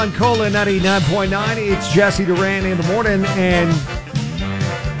On KOLA 99.9, it's Jesse Duran in the morning, and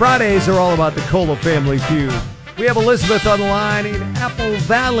Fridays are all about the KOLA Family Feud. We have Elizabeth on the line in Apple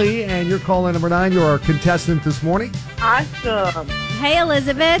Valley, and you're calling number 9. You're our contestant this morning. Awesome. Hey,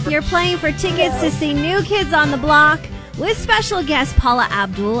 Elizabeth, you're playing for tickets to see New Kids on the Block with special guests Paula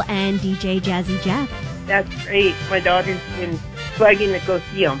Abdul and DJ Jazzy Jeff. That's great. My daughter's been begging to go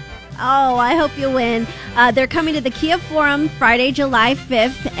see them. Oh, I hope you win. They're coming to the Kia Forum Friday, July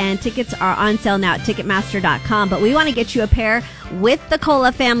 5th, and tickets are on sale now at Ticketmaster.com. But we want to get you a pair with the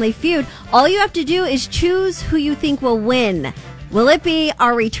KOLA Family Feud. All you have to do is choose who you think will win. Will it be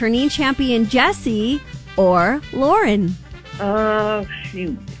our returning champion, Jesse, or Loren?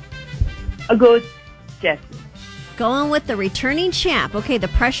 Shoot. I'll go with Jesse. Going with the returning champ. Okay, the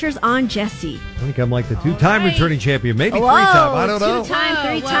pressure's on Jesse. I think I'm like the two-time returning champion, maybe Whoa, 3-time. I don't know.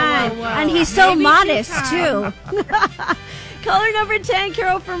 2-time, 3-time. And he's so Maybe modest, 2-time. too. Caller number 10,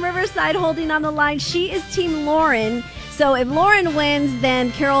 Carol from Riverside, holding on the line. She is Team Loren. So if Loren wins,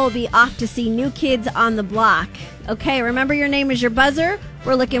 then Carol will be off to see New Kids on the Block. Okay, remember your name is your buzzer.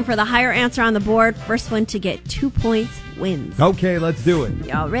 We're looking for the higher answer on the board. First one to get 2 points wins. Okay, let's do it.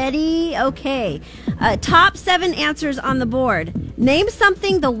 Y'all ready? Okay. Top 7 answers on the board. Name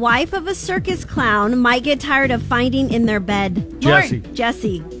something the wife of a circus clown might get tired of finding in their bed. Jesse.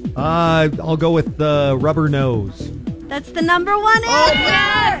 Jesse. I'll go with the rubber nose. That's the number 1 answer.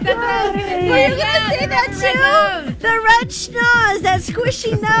 yes, that's Were you going to say that too? The red schnoz, that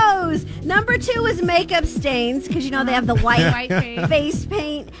squishy nose. Number 2 is makeup stains, because you know they have the white paint. face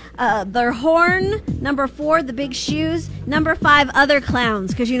paint. Their horn. Number 4, the big shoes. Number 5, other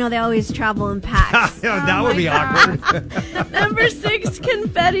clowns, because you know they always travel in packs. That would be awkward. Number 6,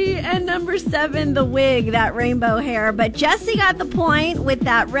 confetti. And number 7, the wig, that rainbow hair. But Jesse got the point with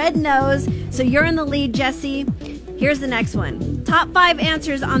that red nose. So you're in the lead, Jesse. Here's the next one. Top 5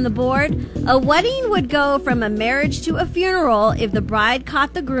 answers on the board. A wedding would go from a marriage to a funeral if the bride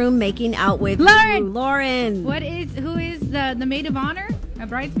caught the groom making out with Loren. you. Loren. Who is the maid of honor? A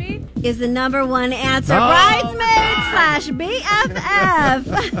bridesmaid? Is the number 1 answer. Oh.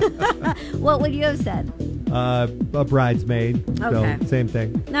 Bridesmaid/BFF. What would you have said? A bridesmaid. Okay. So, same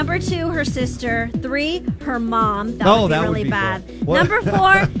thing. Number 2, her sister. 3, her mom. That would be that really would be bad. cool. What? Number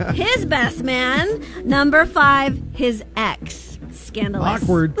 4, his best man. Number 5, his ex. Scandalous.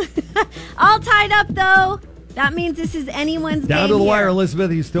 Awkward. All tied up, though. That means this is anyone's Down game to the here. wire,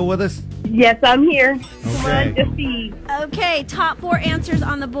 Elizabeth. Are you still with us? Yes, I'm here. Come Okay. on, Jesse. Okay, top 4 answers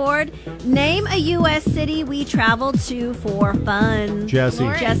on the board. Name a U.S. city we traveled to for fun. Jesse.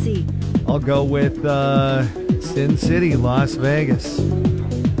 Loren. Jesse. I'll go with Sin City, Las Vegas.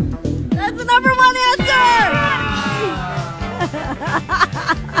 That's the number 1 answer.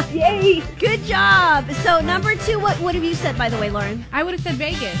 Yay. Good job. So number 2, what have you said, by the way, Lauren? I would have said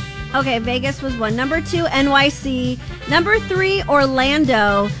Vegas. Okay, Vegas was 1. Number 2, NYC. Number 3,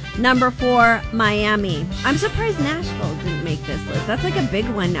 Orlando. Number 4, Miami. I'm surprised Nashville didn't make this list. That's like a big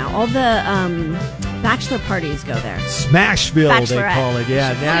one now. All the bachelor parties go there. Smashville, they Bachelorette. call it.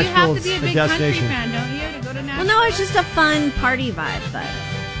 Yeah, So you have Nashville's to be a the big country destination. fan, don't you, to go to Well, Nashville? no, it's just a fun party vibe, but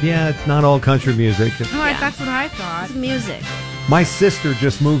Yeah, it's not all country music. Oh, Yeah. that's what I thought. it's music. My sister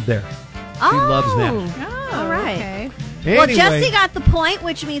just moved there. Oh, loves Nashville. Oh, All right. okay. Well, Anyway, Jesse got the point,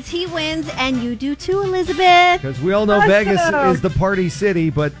 which means he wins, and you do too, Elizabeth. because we all know Awesome. Vegas is the party city,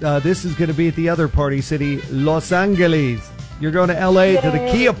 but this is going to be at the other party city, Los Angeles. You're going to L.A. to the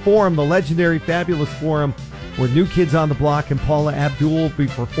Kia Forum, the legendary, fabulous forum, where New Kids on the Block and Paula Abdul will be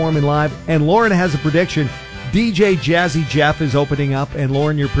performing live. And Lauren has a prediction. DJ Jazzy Jeff is opening up. And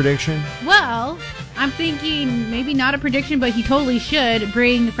Lauren, your prediction? Well, I'm thinking maybe not a prediction, but he totally should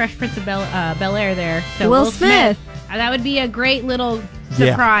bring the Fresh Prince of Bel-Air there. So Will Smith. That would be a great little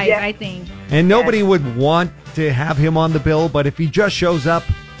Yeah. surprise, Yeah. I think. And nobody would want to have him on the bill, but if he just shows up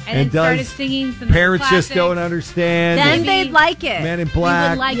And and then started does, singing some parents just classics, don't understand. Then and Maybe they'd like it. Men in we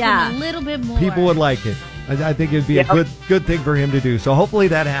Black. would like Yeah. him a little bit more. People would like it. I think it'd be a Yeah. good thing for him to do. So hopefully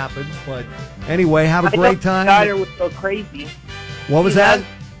that happens. But anyway, have a great My time. daughter would go crazy. What was She that? loves-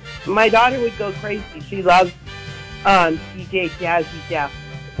 My daughter would go crazy. She loves DJ Jazzy Jeff.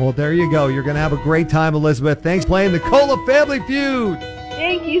 Well, there you go. You're going to have a great time, Elizabeth. Thanks for playing the KOLA Family Feud.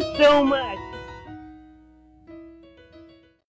 Thank you so much.